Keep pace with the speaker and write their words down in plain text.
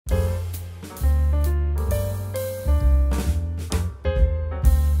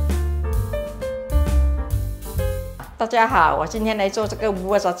大家好，我今天来做这个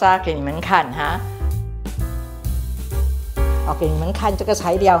Bubur Chacha给你们看哈。给你们看这个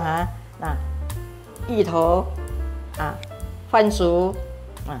材料哈，芋头番薯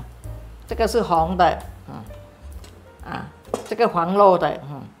这个是红的，这个黄肉的，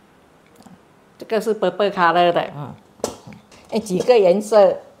这个是Bubur Chacha的，几个颜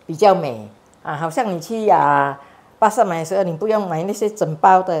色比较美好像你去巴萨买的时候，你不用买那些整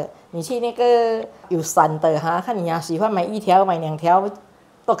包的，你去那个有散的看你喜欢买1条买2条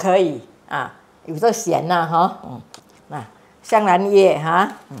都可以有这咸香兰叶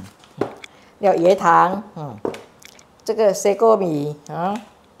要椰糖这个水果米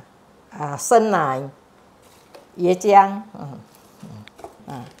生奶椰浆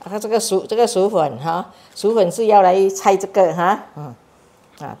它这个薯粉薯粉是要来拆这个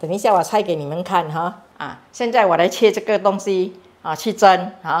等一下我拆给你们看现在我来切这个东西去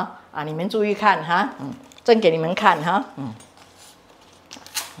蒸你们注意看蒸给你们看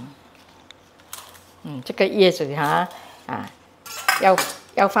这个叶子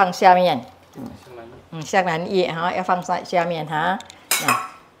要放下面香兰叶要放在下面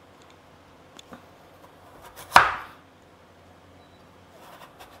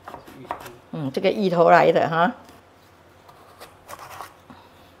这个芋头来的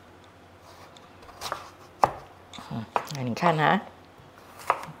你看你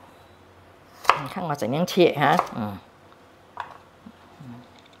看我怎样切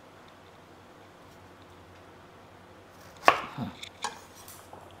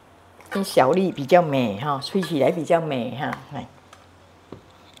小粒比较美吹起来比较美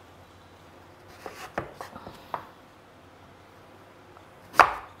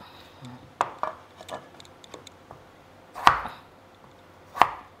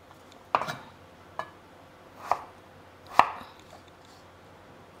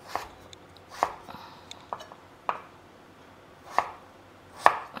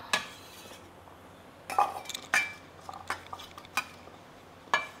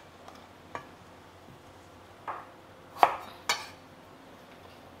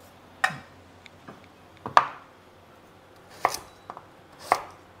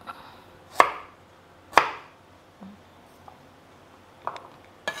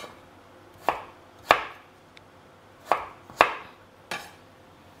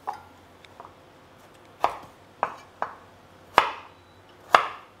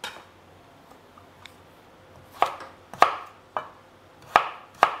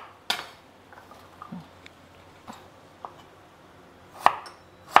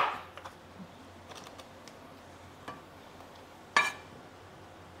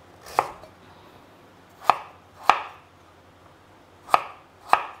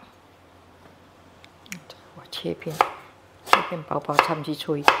切片薄薄插去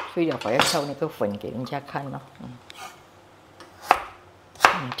吹了我要敲那个粉给人家看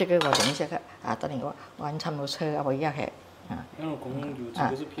这个我等一下看等你我差不多切我要下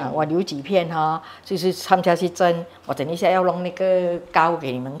我留几片就是掺下去蒸，我等一下要弄那个膏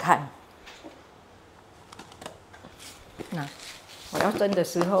给你们看。我要蒸的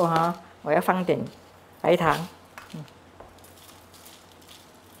时候我要放点白糖。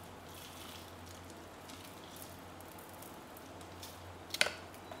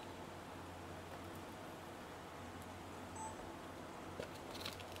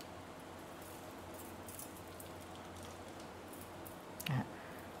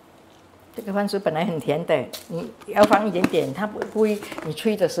这个番薯本来很甜的，你要放一点点，它不会你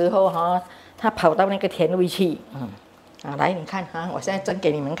吹的时候它跑到那个甜味去。来你看我现在蒸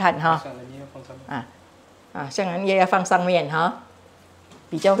给你们看香兰叶要放上面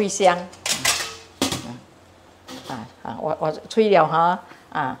比较会香。我吹了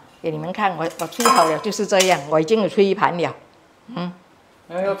给你们看，我吹好了就是这样，我已经有吹一盘了。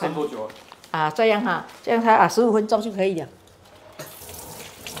那要蒸多久这样这样它15分钟就可以了。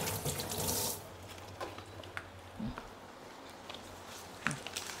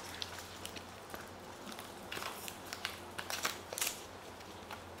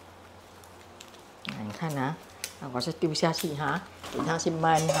你看我是丢下去给它去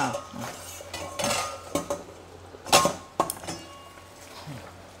焖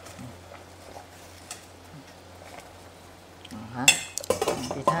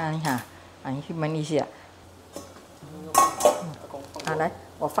给它你去焖一下。来，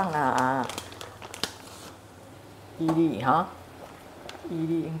我放了1粒1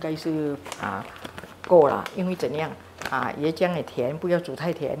粒应该是够了，因为怎样椰浆也甜，不要煮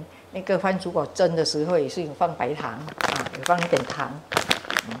太甜。那个番薯果蒸的时候也是有放白糖有放一点糖。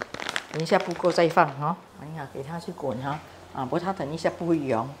等一下不够再放给它去滚不过它等一下不会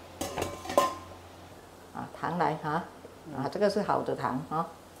溶糖来哈，这个是好的糖哈。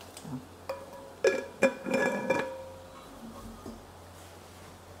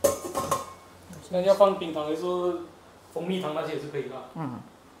那要放冰糖还是蜂蜜糖那些也是可以的。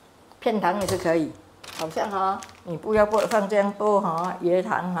片糖也是可以，好像你不要放这样多椰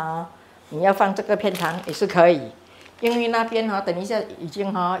糖你要放这个片糖也是可以，因为那边等一下已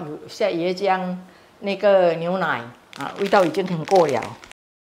经有下椰浆那个牛奶味道已经很过了。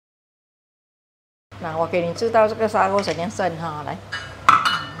那我给你知道这个砂锅怎样蒸来，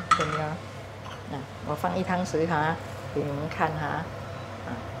怎么样？我放1汤匙给你们看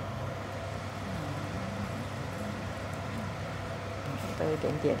多一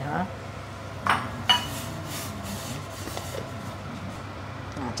点点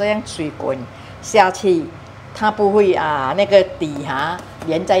这样水滚下去，它不会那个底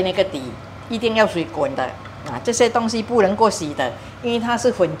连在那个底，一定要水滚的这些东西不能过洗的，因为它是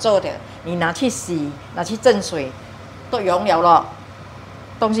混做的，你拿去洗拿去蒸水都溶了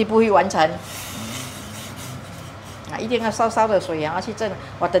东西不会完成一定要烧烧的水去蒸。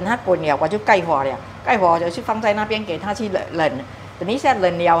我等它滚了我就盖火了，盖火我就去放在那边给它去冷，等一下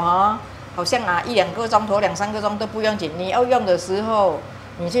冷了好像1、2个钟头2、3个钟都不用紧，你要用的时候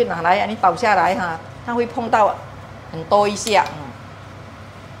你去拿来你倒下来它会碰到很多一下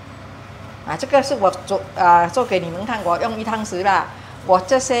这个是我做给你们看，我用1汤匙啦。我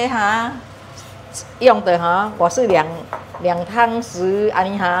这些用的我是2汤匙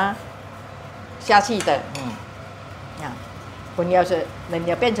下去的混了是冷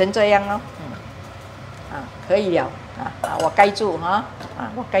了变成这样可以了我盖住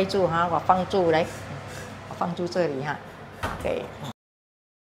我盖住我放住来，我放住这里OK。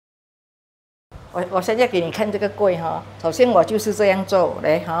我现在给你看这个柜首先我就是这样做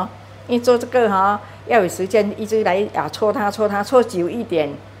来因为做这个要有时间一直来搓它搓久一点，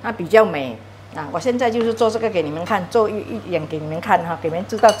它比较美我现在就是做这个给你们看，做一点给你们看给你们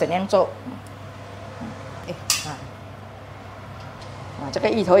知道怎样做。这个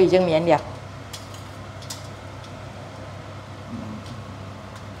芋头已经绵了。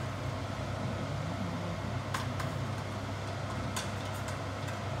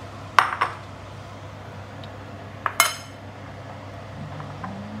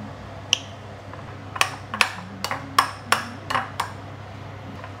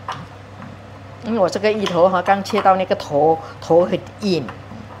因为我这个芋头刚切到那个头很硬，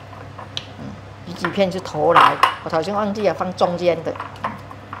有几片是头来，我好像忘记了放中间的。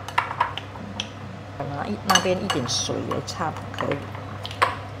那边一点水也差不可以。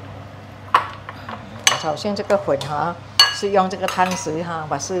好像这个粉是用这个汤匙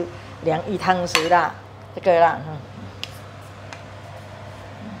我是量1汤匙啦，这个啦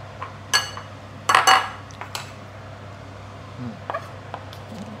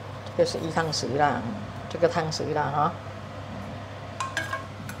这是1汤匙啦，这个汤匙啦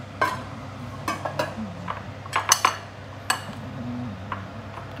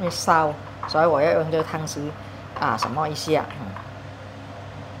因为烧，所以我要用这个汤匙什么一下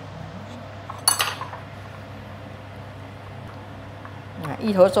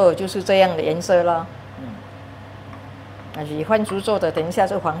芋头做的就是这样的颜色咯喜欢猪做的等一下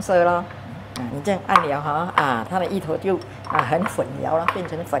是黄色咯你这样按了它的芋头就很粉了变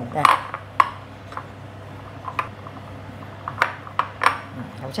成粉的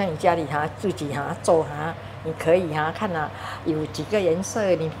好像你家里自己做你可以看有几个颜色，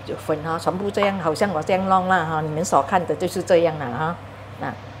你粉全部这样，好像我这样弄啦你们所看的就是这样了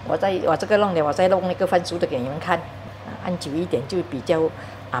我这个弄了，我再弄那个翻熟的给你们看按久一点就比较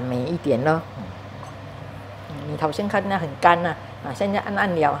美一点咯你好像看那很干现在按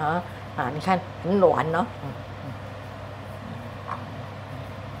了你看很软咯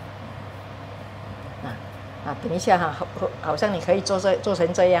等一下好像你可以做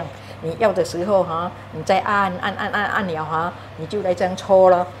成这样，你要的时候你再按了你就来这样搓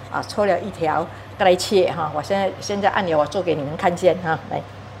咯搓了一条再来切我现在按了，我做给你们看先来。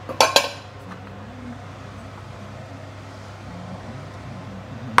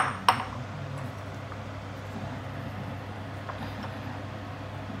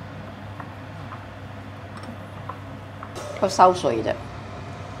要烧水的，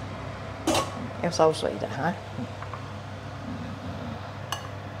要烧水的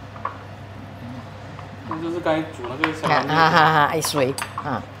就是刚才煮那个小水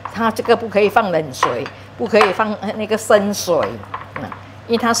它这个不可以放冷水，不可以放那个生水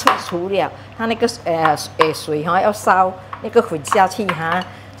因为它是除了它那个水要烧那个粉下去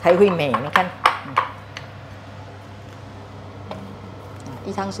才会美，你看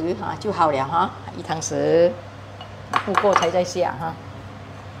1汤匙就好了1汤匙不够才在下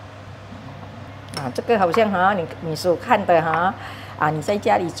这个好像哈，你所看的哈，你在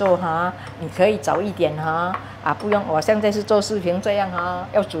家里做哈，你可以早一点哈，不用我现在是做视频这样哈，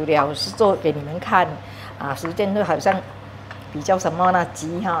要煮了是做给你们看，时间就好像比较什么呢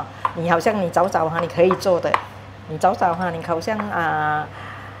急哈，你好像你早哈你可以做的，你早哈你好像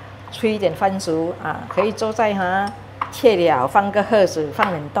吹一点番薯可以做在哈，切了放个盒子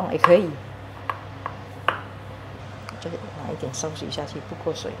放冷冻也可以。这个拿一点收水下去，不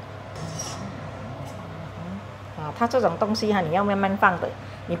过水。它这种东西你要慢慢放的，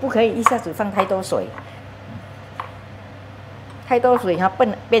你不可以一下子放太多水。太多水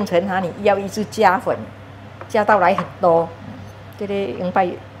变成你要一直加粉，加到来很多。这个应该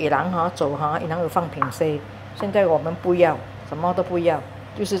有人做有人有放平时，现在我们不要，什么都不要，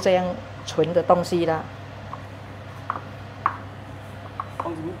就是这样纯的东西啦。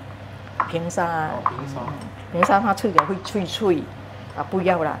平沙，平沙它吃了会脆脆，不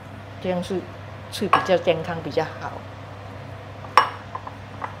要啦，这样是吃比较健康比较好。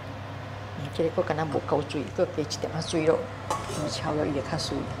这个敢若无够水，搁加一点水咯，鱼炒了也较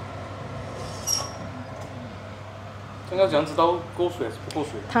水。这样要怎样知道够水还是不够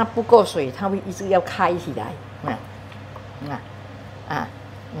水？它不够水，它会一直要开起来，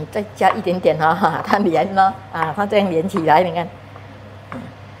你再加一点点它连了它这样连起来，你看，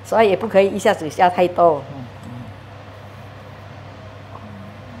所以也不可以一下子下太多。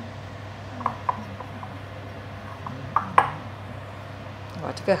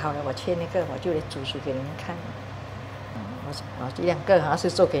这个好了，我切那个我就来煮熟给你们看。我这两个是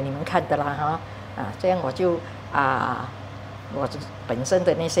做给你们看的啦这样我就我本身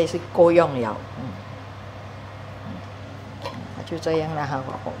的那些是够用了，就这样了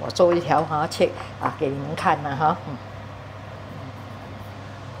我做一条切给你们看了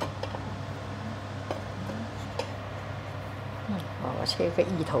我切个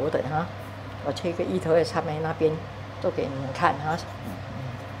一头的我切个一头的插在那边做给你们看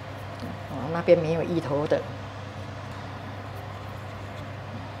那边没有一头的。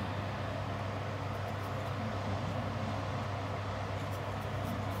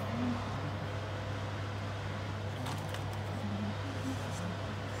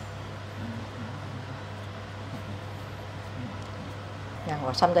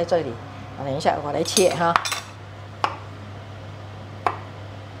我放在这里，等一下我来切像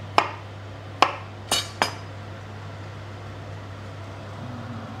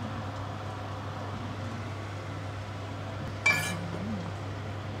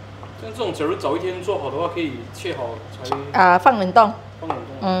这种假如早一天做好的话，可以切好才放冷冻。放冷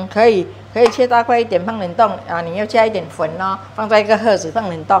冻。可以切大块一点放冷冻你要加一点粉放在一个盒子放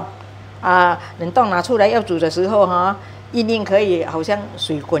冷冻冷冻拿出来要煮的时候一定可以，好像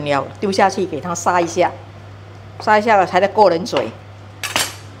水滚了丢下去给它杀一下了才能过冷水，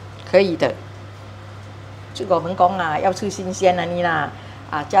可以的。就我们讲要吃新鲜的你啦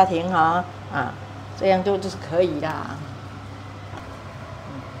家庭这样就是可以啦。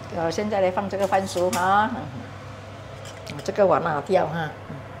现在来放这个番薯这个我拿掉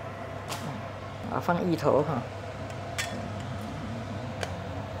放一头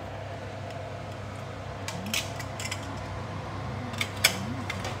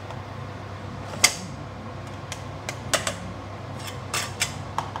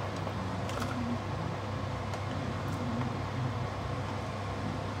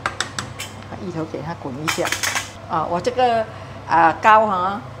一头给它滚一下我这个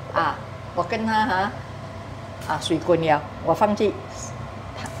膏我跟它水滚了，我放去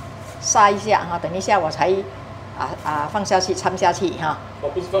杀一下等一下我才放下去掺下去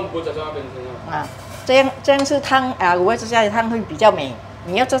不是放不加在那边这样是汤五味之下的汤会比较美。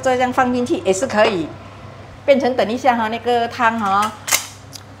你要这样放进去也是可以，变成等一下那个汤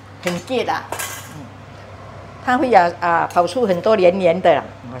很结它会跑出很多黏黏的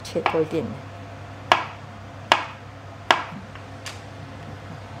我切多一点。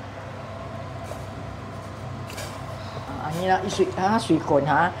水滚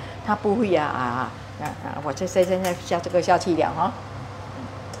它不会我现在下这个下去了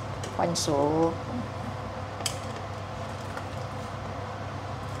番薯，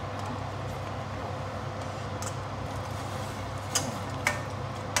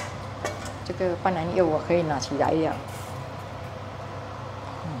这个斑斓叶我可以拿起来了，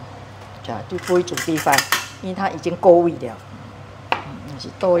就不会煮地饭，因为它已经够味了。是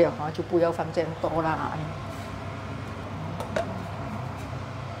多了就不要放这样多啦。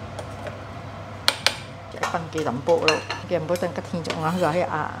放雞蛋煲咯，雞蛋煲等隔天就我去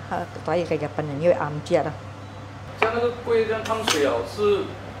所以嘅日本人要啱食啦。像那个龟这样烫水是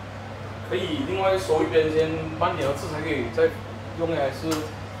可以另外收一边先半点，这才可以再用还是？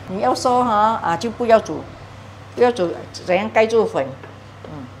你要收哈就不要煮，怎样盖住粉。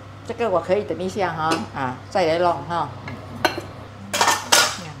这个我可以等一下再来弄哈。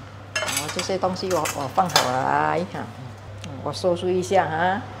这些东西我放好来我收拾一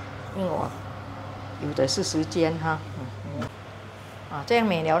下因为我有的是时间这样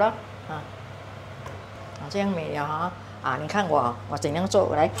美了咯这样美了你看我怎样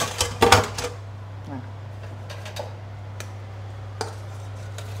做来。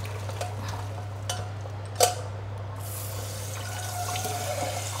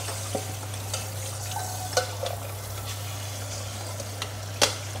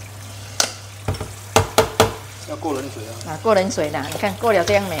要过冷水过冷水了，你看过了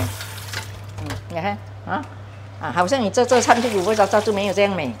这样美，你看好像你这掺这个味道就没有这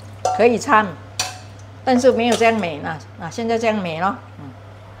样美，可以掺，但是没有这样美现在这样美咯，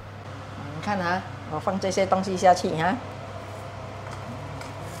你看我放这些东西下去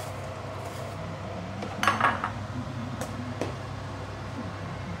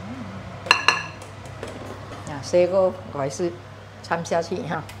这个我还是掺下去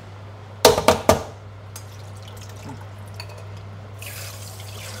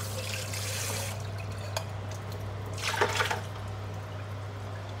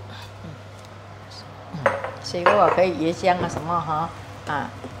这个我可以椰浆什么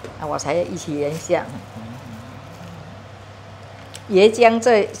我才一起联想。椰浆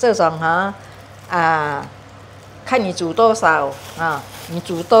这种看你煮多少你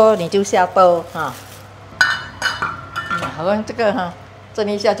煮多你就下多好像这个蒸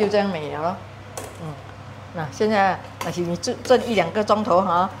一下就这样美了咯。那现在你蒸1-2个钟头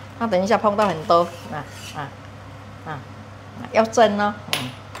它等一下碰到很多要蒸咯，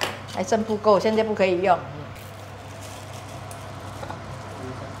还蒸不够，现在不可以用。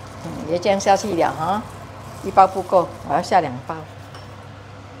椰浆下去了1包不够，我要下2包。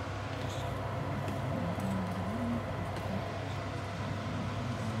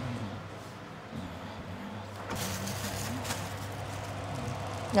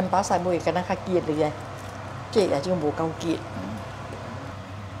2包晒不会跟它较结的，结也就不够结。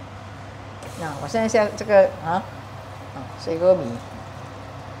我现在下这个水果米。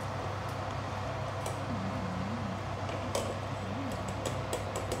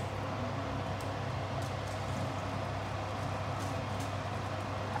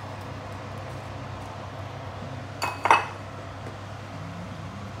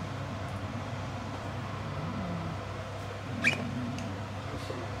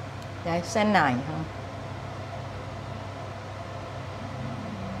来鲜奶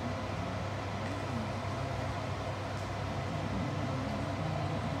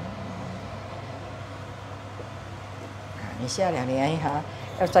你下了你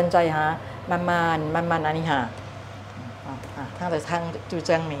要站在慢慢那里它的汤就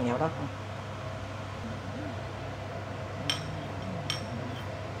这样美了咯。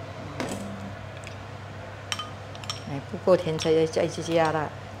不够甜再加了。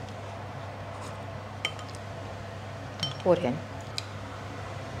过甜，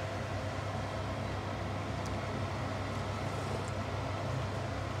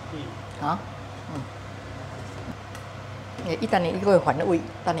一旦你一个反胃，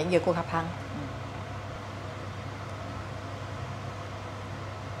但你一个较胖，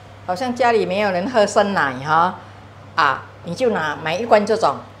好像家里没有人喝生奶你就买1罐这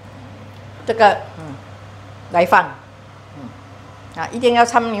种，这个来放，一定要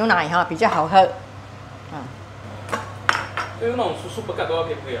掺牛奶比较好喝，就那种叔叔不干都要可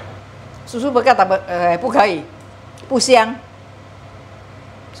不可以叔叔不干不可以，不香。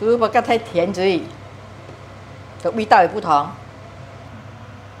叔叔不干太甜而已，的味道也不同。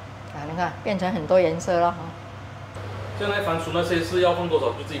你看变成很多颜色了现在番薯那些是要放多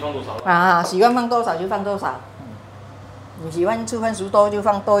少就自己放多少喜欢放多少就放多少。你喜欢吃番薯多就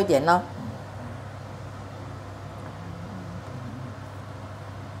放多一点咯。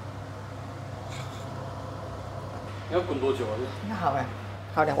你要滚多久那好了，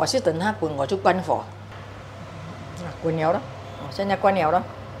好了，我是等它滚我就关火。滚了了，现在关了了。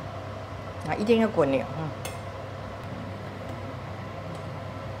一定要滚了。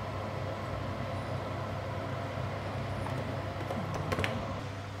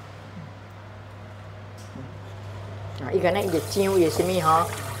伊个那热酱伊什么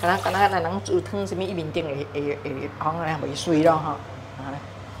敢若人煮汤什么一面顶会放来袂碎咯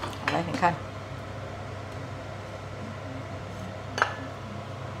来你看。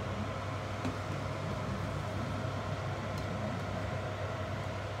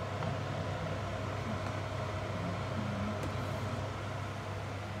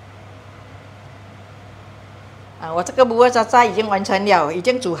啊，我这个Bubur Chacha已经完成了，已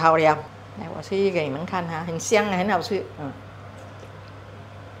经煮好了。来，我去给你们看哈，很香啊，很好吃。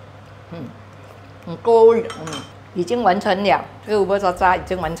很勾，已经完成了，这个Bubur Chacha已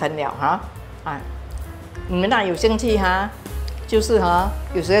经完成了哈。啊，你们那有兴趣哈，就是哈，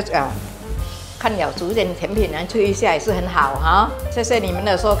有时候看了煮点甜品来吃一下也是很好哈。谢谢你们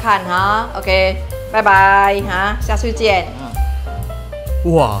的收看哈 ，OK， 拜拜哈，下次见。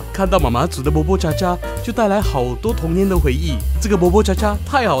哇，看到妈妈煮的Bubur Chacha就带来好多童年的回忆。这个Bubur Chacha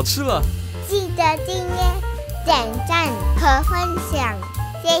太好吃了，记得订阅、点赞和分享，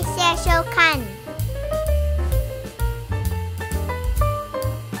谢谢收看。